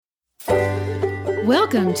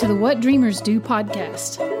Welcome to the What Dreamers Do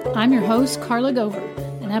podcast. I'm your host, Carla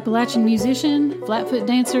Gover, an Appalachian musician, flatfoot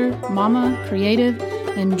dancer, mama, creative,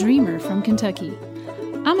 and dreamer from Kentucky.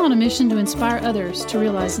 I'm on a mission to inspire others to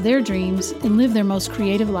realize their dreams and live their most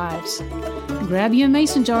creative lives. Grab you a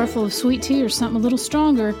mason jar full of sweet tea or something a little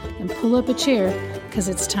stronger and pull up a chair, because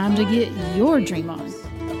it's time to get your dream on.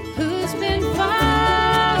 Who's been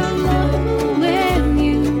following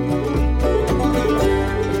you?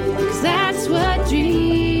 Because that's what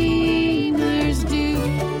dreamers do.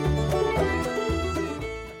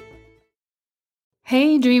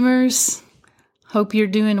 Hey dreamers, hope you're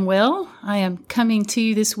doing well. I am coming to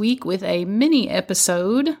you this week with a mini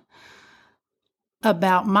episode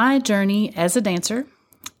about my journey as a dancer.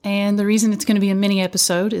 And the reason it's going to be a mini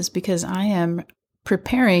episode is because I am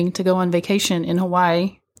preparing to go on vacation in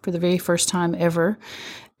Hawaii for the very first time ever.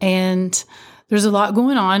 And there's a lot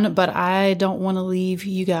going on, but I don't want to leave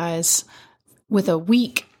you guys with a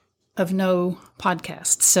week of no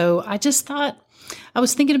podcast. So I just thought, I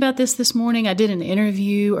was thinking about this morning. I did an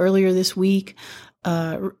interview earlier this week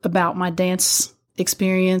about my dance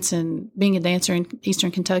experience and being a dancer in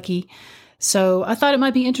Eastern Kentucky. So I thought it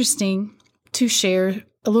might be interesting to share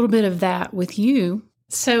a little bit of that with you.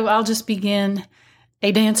 So I'll just begin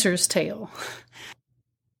a dancer's tale.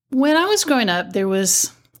 When I was growing up, there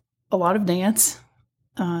was a lot of dance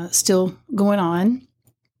still going on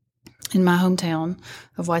in my hometown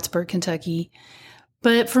of Whitesburg, Kentucky.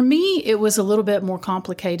 But for me, it was a little bit more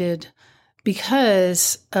complicated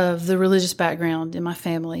because of the religious background in my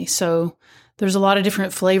family. So there's a lot of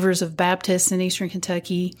different flavors of Baptists in Eastern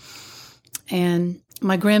Kentucky. And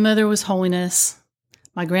my grandmother was holiness.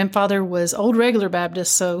 My grandfather was old regular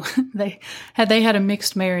Baptist, so they had a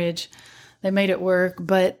mixed marriage. They made it work,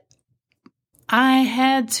 but I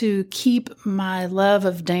had to keep my love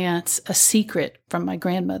of dance a secret from my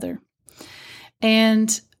grandmother.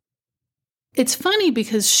 And it's funny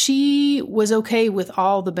because she was okay with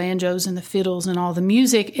all the banjos and the fiddles and all the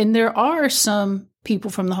music, and there are some people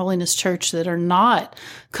from the Holiness Church that are not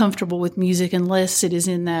comfortable with music unless it is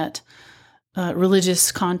in that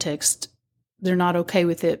religious context. They're not okay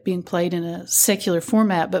with it being played in a secular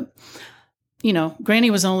format. But, you know,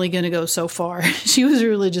 Granny was only going to go so far. She was a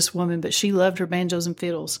religious woman, but she loved her banjos and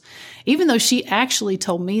fiddles. Even though she actually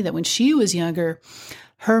told me that when she was younger,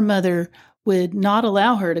 her mother would not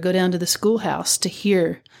allow her to go down to the schoolhouse to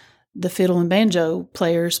hear the fiddle and banjo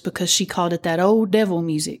players because she called it that old devil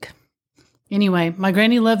music. Anyway, my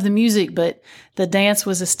granny loved the music, but the dance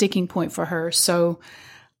was a sticking point for her. So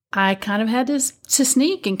I kind of had to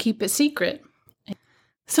sneak and keep it secret.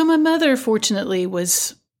 So my mother, fortunately,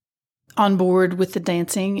 was on board with the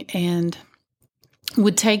dancing and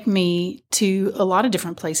would take me to a lot of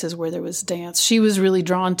different places where there was dance. She was really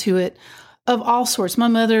drawn to it of all sorts. My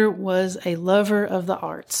mother was a lover of the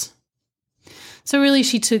arts. So really,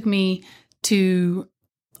 she took me to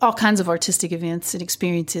all kinds of artistic events and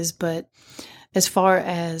experiences. But as far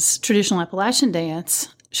as traditional Appalachian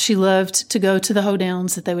dance, she loved to go to the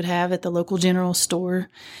hoedowns that they would have at the local general store.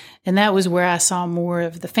 And that was where I saw more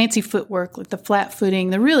of the fancy footwork, like the flat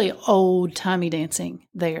footing, the really old-timey dancing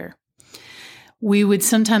there. We would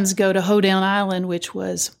sometimes go to Hoedown Island, which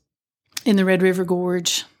was in the Red River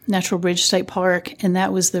Gorge Natural Bridge State Park. And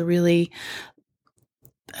that was the really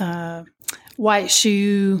white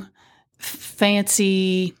shoe,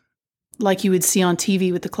 fancy, like you would see on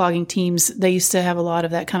TV with the clogging teams. They used to have a lot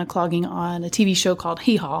of that kind of clogging on a TV show called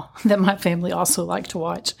Hee Haw that my family also liked to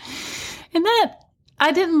watch. And that,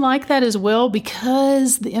 I didn't like that as well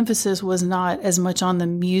because the emphasis was not as much on the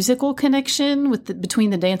musical connection between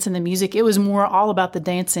the dance and the music. It was more all about the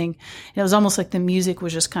dancing. It was almost like the music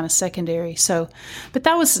was just kind of secondary. So, but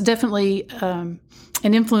that was definitely an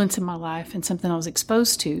influence in my life and something I was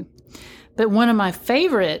exposed to. But one of my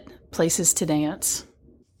favorite places to dance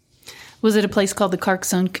was at a place called the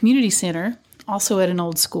Carcassonne Community Center, also at an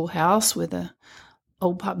old schoolhouse with a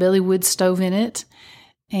old potbelly wood stove in it.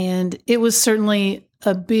 And it was certainly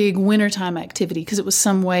a big wintertime activity because it was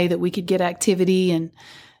some way that we could get activity and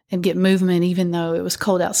get movement, even though it was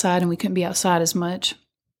cold outside and we couldn't be outside as much.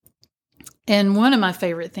 And one of my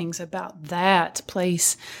favorite things about that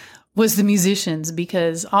place was the musicians,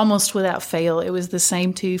 because almost without fail, it was the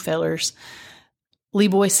same two fellers,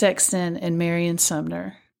 Leroy Sexton and Marion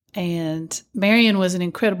Sumner. And Marion was an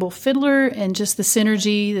incredible fiddler, and just the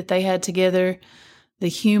synergy that they had together, the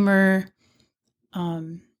humor.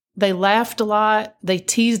 They laughed a lot. They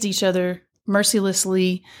teased each other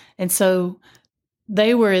mercilessly. And so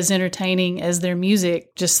they were as entertaining as their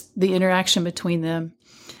music, just the interaction between them.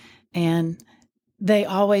 And they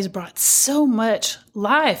always brought so much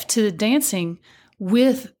life to the dancing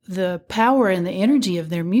with the power and the energy of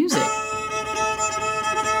their music.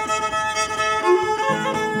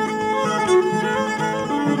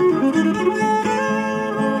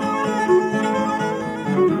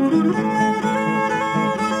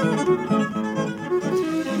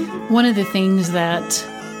 One of the things that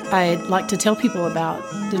I like to tell people about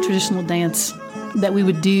the traditional dance that we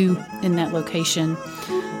would do in that location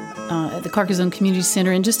at the Carcassonne Community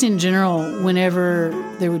Center, and just in general, whenever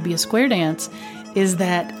there would be a square dance, is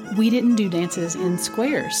that we didn't do dances in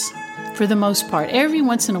squares for the most part. Every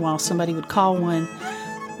once in a while, somebody would call one,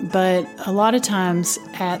 but a lot of times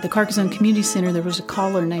at the Carcassonne Community Center, there was a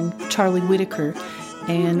caller named Charlie Whitaker,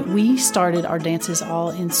 and we started our dances all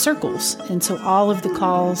in circles. And so all of the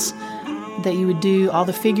calls that you would do, all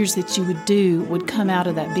the figures that you would do would come out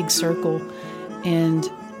of that big circle.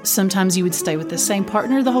 And sometimes you would stay with the same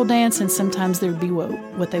partner the whole dance, and sometimes there would be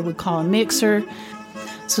what they would call a mixer.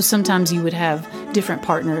 So sometimes you would have different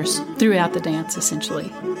partners throughout the dance, essentially.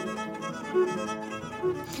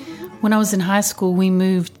 When I was in high school, we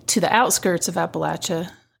moved to the outskirts of Appalachia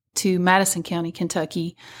to Madison County,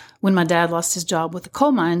 Kentucky, when my dad lost his job with the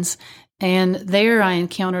coal mines. And there I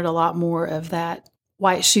encountered a lot more of that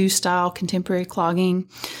white shoe style contemporary clogging.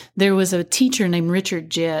 There was a teacher named Richard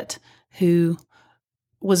Jett who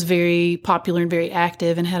was very popular and very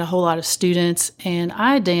active and had a whole lot of students. And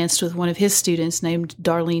I danced with one of his students named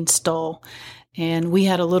Darlene Stoll. And we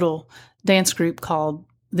had a little dance group called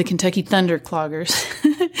the Kentucky Thunder Cloggers.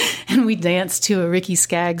 And we danced to a Ricky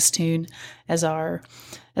Skaggs tune as our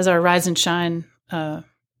Rise and Shine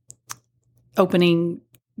opening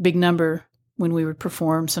big number when we would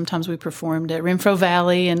perform. Sometimes we performed at Renfro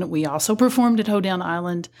Valley, and we also performed at Hoedown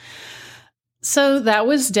Island. So that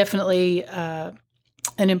was definitely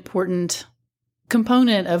an important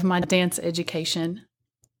component of my dance education.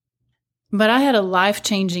 But I had a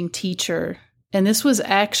life-changing teacher, and this was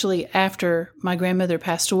actually after my grandmother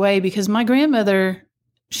passed away, because my grandmother,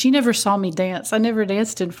 she never saw me dance. I never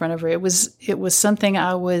danced in front of her. It was something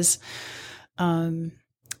I was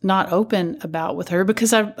not open about with her,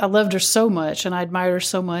 because I loved her so much and I admired her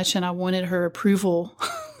so much, and I wanted her approval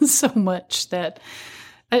so much that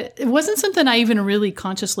it wasn't something I even really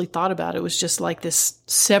consciously thought about. It was just like this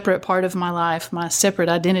separate part of my life, my separate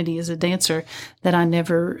identity as a dancer, that I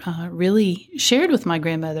never really shared with my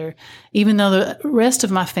grandmother, even though the rest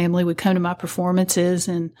of my family would come to my performances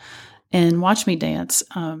and watch me dance.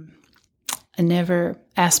 I never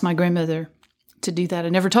asked my grandmother to do that. I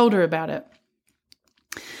never told her about it.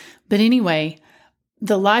 But anyway,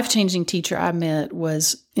 the life-changing teacher I met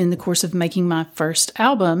was in the course of making my first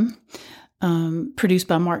album, produced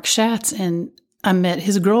by Mark Schatz, and I met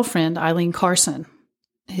his girlfriend, Eileen Carson,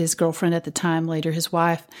 his girlfriend at the time, later his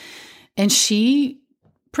wife, and she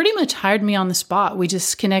pretty much hired me on the spot. We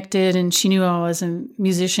just connected, and she knew I was a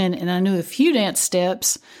musician, and I knew a few dance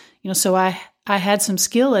steps, so I had some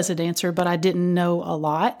skill as a dancer, but I didn't know a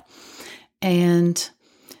lot, and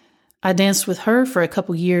I danced with her for a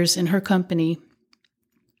couple years in her company,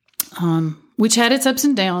 which had its ups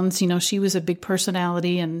and downs. She was a big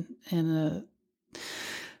personality and a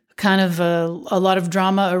kind of a lot of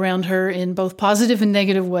drama around her in both positive and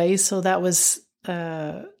negative ways. So that was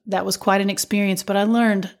quite an experience, but I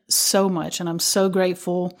learned so much, and I'm so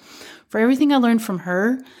grateful for everything I learned from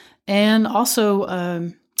her. And also,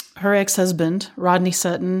 her ex-husband, Rodney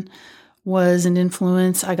Sutton, was an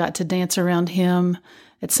influence. I got to dance around him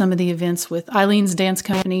at some of the events with Eileen's dance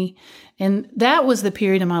company. And that was the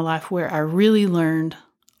period in my life where I really learned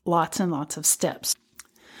lots and lots of steps.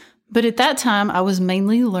 But at that time, I was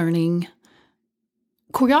mainly learning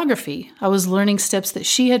choreography. I was learning steps that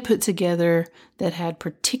she had put together that had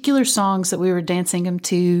particular songs that we were dancing them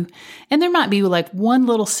to. And there might be like one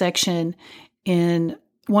little section in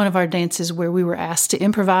one of our dances where we were asked to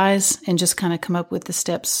improvise and just kind of come up with the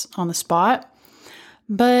steps on the spot.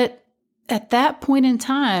 But at that point in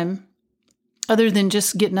time, other than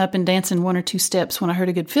just getting up and dancing one or two steps when I heard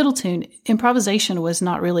a good fiddle tune, improvisation was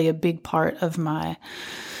not really a big part of my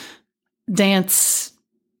dance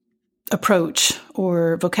approach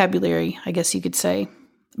or vocabulary, I guess you could say.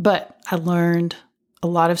 But I learned a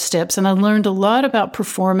lot of steps, and I learned a lot about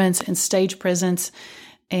performance and stage presence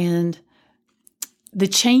and the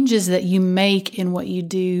changes that you make in what you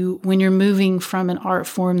do when you're moving from an art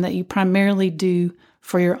form that you primarily do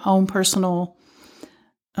for your own personal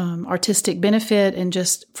artistic benefit and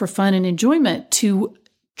just for fun and enjoyment, to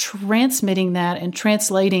transmitting that and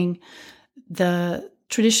translating the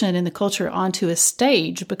tradition and the culture onto a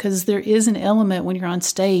stage, because there is an element when you're on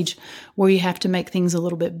stage where you have to make things a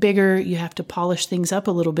little bit bigger, you have to polish things up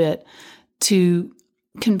a little bit to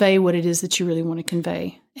convey what it is that you really want to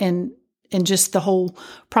convey. And and just the whole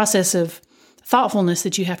process of thoughtfulness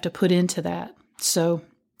that you have to put into that. So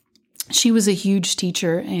she was a huge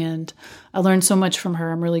teacher, and I learned so much from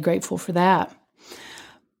her. I'm really grateful for that.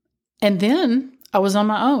 And then I was on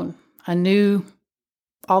my own. I knew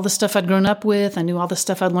all the stuff I'd grown up with. I knew all the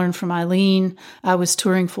stuff I'd learned from Eileen. I was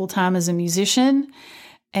touring full-time as a musician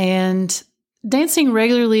and dancing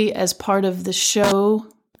regularly as part of the show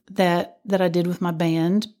that I did with my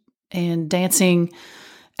band, and dancing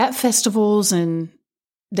at festivals and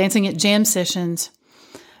dancing at jam sessions.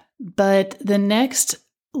 But the next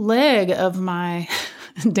leg of my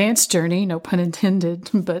dance journey, no pun intended,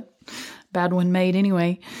 but bad one made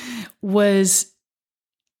anyway, was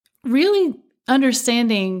really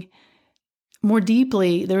understanding more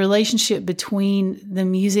deeply the relationship between the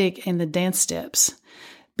music and the dance steps.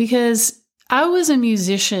 Because I was a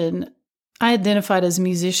musician, I identified as a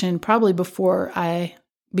musician probably before I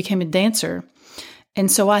became a dancer. And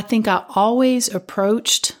so I think I always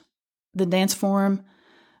approached the dance form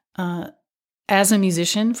as a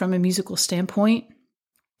musician from a musical standpoint.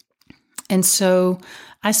 And so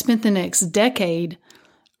I spent the next decade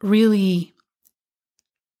really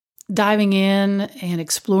diving in and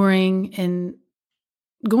exploring and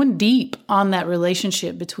going deep on that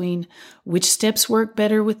relationship between which steps work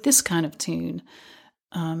better with this kind of tune.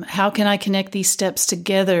 How can I connect these steps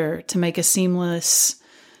together to make a seamless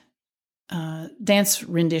dance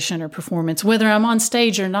rendition or performance, whether I'm on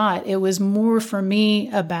stage or not? It was more for me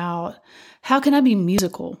about how can I be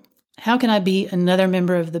musical? How can I be another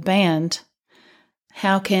member of the band?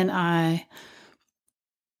 How can I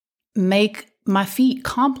make my feet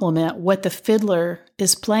complement what the fiddler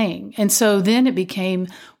is playing? And so then it became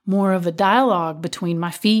more of a dialogue between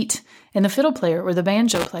my feet and the fiddle player or the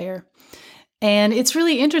banjo player. And it's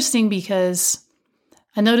really interesting because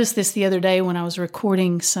I noticed this the other day when I was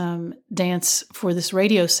recording some dance for this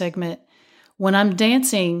radio segment. When I'm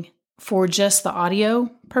dancing for just the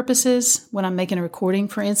audio purposes, when I'm making a recording,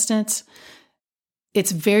 for instance,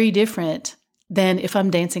 it's very different than if I'm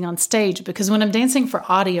dancing on stage. Because when I'm dancing for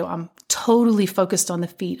audio, I'm totally focused on the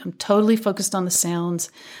feet. I'm totally focused on the sounds.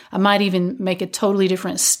 I might even make a totally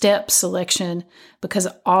different step selection because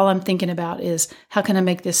all I'm thinking about is how can I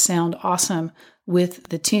make this sound awesome with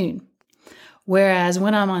the tune? Whereas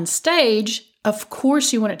when I'm on stage, of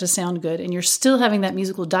course you want it to sound good and you're still having that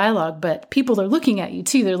musical dialogue, but people are looking at you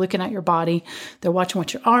too. They're looking at your body. They're watching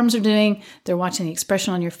what your arms are doing. They're watching the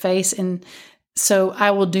expression on your face. And so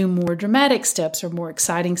I will do more dramatic steps or more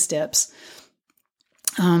exciting steps,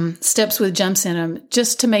 steps with jumps in them,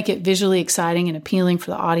 just to make it visually exciting and appealing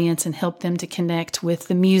for the audience and help them to connect with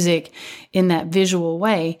the music in that visual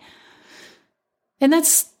way. And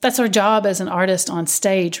that's our job as an artist on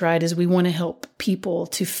stage, right? Is we want to help people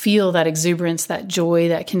to feel that exuberance, that joy,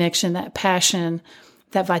 that connection, that passion,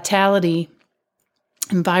 that vitality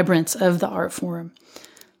and vibrance of the art form.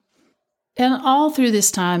 And all through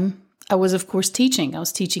this time, I was, of course, teaching. I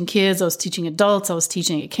was teaching kids. I was teaching adults. I was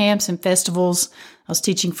teaching at camps and festivals. I was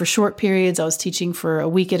teaching for short periods. I was teaching for a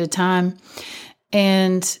week at a time.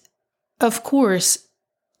 And, of course,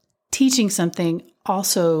 teaching something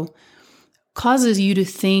also causes you to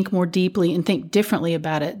think more deeply and think differently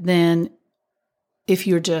about it than if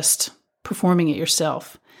you're just performing it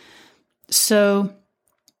yourself. So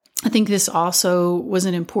I think this also was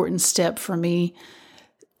an important step for me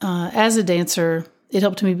as a dancer. It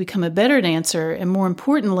helped me become a better dancer. And more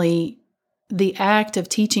importantly, the act of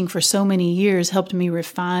teaching for so many years helped me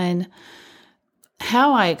refine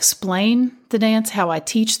how I explain the dance, how I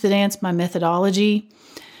teach the dance, my methodology.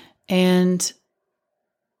 And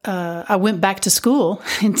I went back to school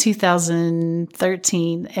in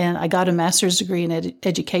 2013 and I got a master's degree in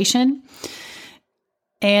education.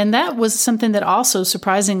 And that was something that also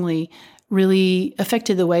surprisingly really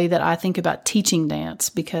affected the way that I think about teaching dance,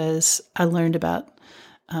 because I learned about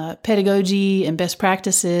pedagogy and best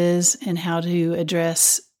practices and how to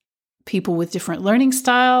address people with different learning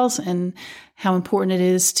styles and how important it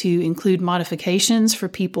is to include modifications for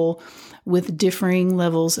people with differing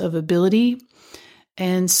levels of ability.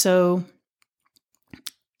 And so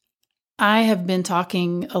I have been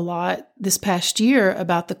talking a lot this past year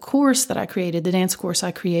about the course that I created, the dance course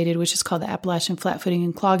I created, which is called the Appalachian Flatfooting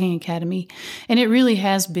and Clogging Academy. And it really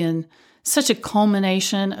has been such a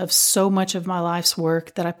culmination of so much of my life's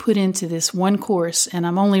work that I put into this one course, and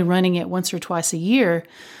I'm only running it once or twice a year.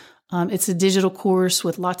 It's a digital course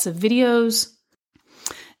with lots of videos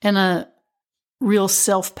and a real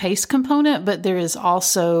self-paced component, but there is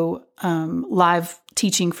also live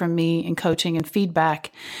teaching from me and coaching and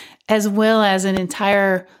feedback, as well as an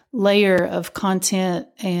entire layer of content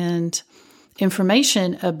and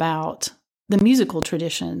information about the musical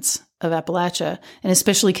traditions of Appalachia, and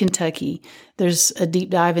especially Kentucky. There's a deep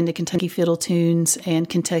dive into Kentucky fiddle tunes and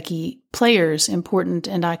Kentucky players, important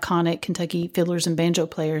and iconic Kentucky fiddlers and banjo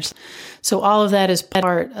players. So all of that is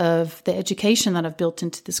part of the education that I've built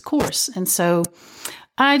into this course. And so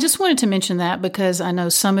I just wanted to mention that because I know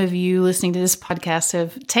some of you listening to this podcast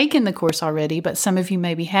have taken the course already, but some of you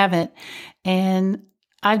maybe haven't. And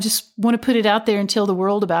I just want to put it out there and tell the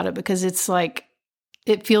world about it because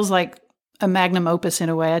it feels like a magnum opus in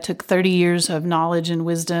a way. I took 30 years of knowledge and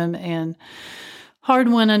wisdom and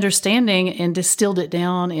hard-won understanding and distilled it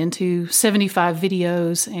down into 75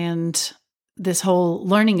 videos and this whole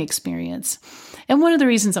learning experience. And one of the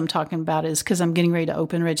reasons I'm talking about is because I'm getting ready to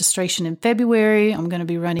open registration in February. I'm going to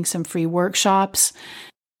be running some free workshops.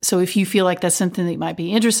 So if you feel like that's something that you might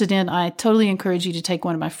be interested in, I totally encourage you to take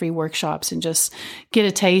one of my free workshops and just get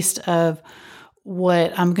a taste of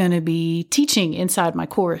what I'm going to be teaching inside my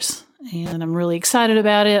course. And I'm really excited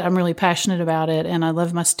about it. I'm really passionate about it. And I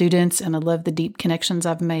love my students and I love the deep connections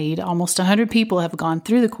I've made. Almost 100 people have gone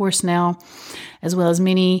through the course now, as well as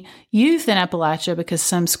many youth in Appalachia because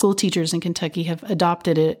some school teachers in Kentucky have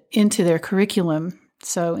adopted it into their curriculum.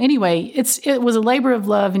 So anyway, it was a labor of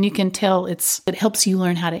love, and you can tell it helps you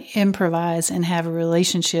learn how to improvise and have a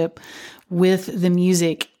relationship with the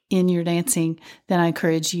music in your dancing. Then I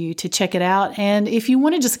encourage you to check it out. And if you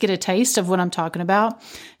want to just get a taste of what I'm talking about,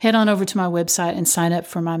 head on over to my website and sign up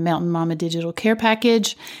for my Mountain Mama Digital Care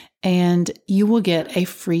Package, and you will get a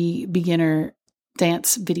free beginner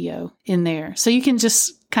dance video in there. So you can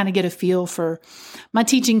just kind of get a feel for my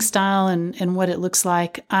teaching style and what it looks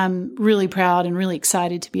like. I'm really proud and really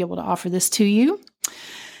excited to be able to offer this to you.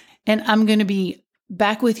 And I'm going to be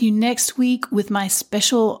back with you next week with my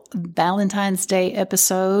special Valentine's Day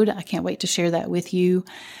episode. I can't wait to share that with you.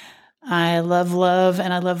 I love love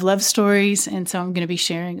and I love love stories. And so I'm going to be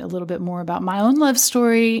sharing a little bit more about my own love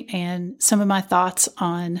story and some of my thoughts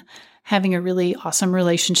on having a really awesome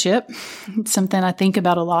relationship. It's something I think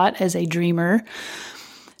about a lot as a dreamer.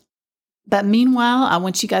 But meanwhile, I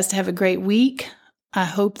want you guys to have a great week. I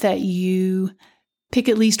hope that you pick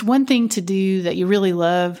at least one thing to do that you really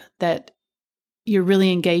love, that you're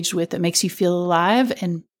really engaged with, that makes you feel alive.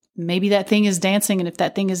 And maybe that thing is dancing. And if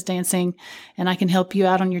that thing is dancing and I can help you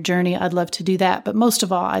out on your journey, I'd love to do that. But most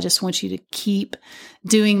of all, I just want you to keep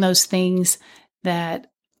doing those things that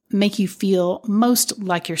make you feel most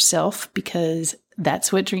like yourself, because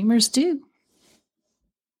that's what dreamers do.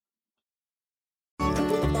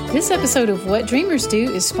 This episode of What Dreamers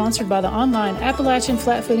Do is sponsored by the online Appalachian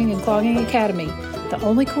Flatfooting and Clogging Academy, the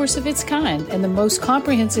only course of its kind and the most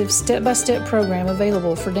comprehensive step-by-step program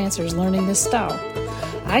available for dancers learning this style.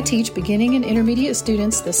 I teach beginning and intermediate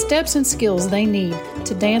students the steps and skills they need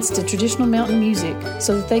to dance to traditional mountain music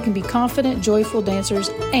so that they can be confident, joyful dancers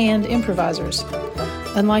and improvisers.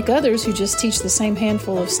 Unlike others who just teach the same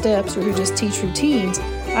handful of steps or who just teach routines,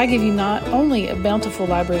 I give you not only a bountiful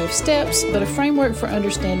library of steps, but a framework for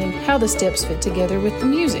understanding how the steps fit together with the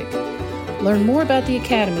music. Learn more about the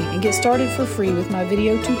Academy and get started for free with my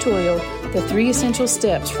video tutorial, The 3 Essential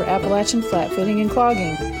Steps for Appalachian Flatfooting and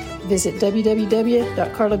Clogging. Visit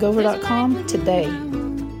www.carlagover.com today.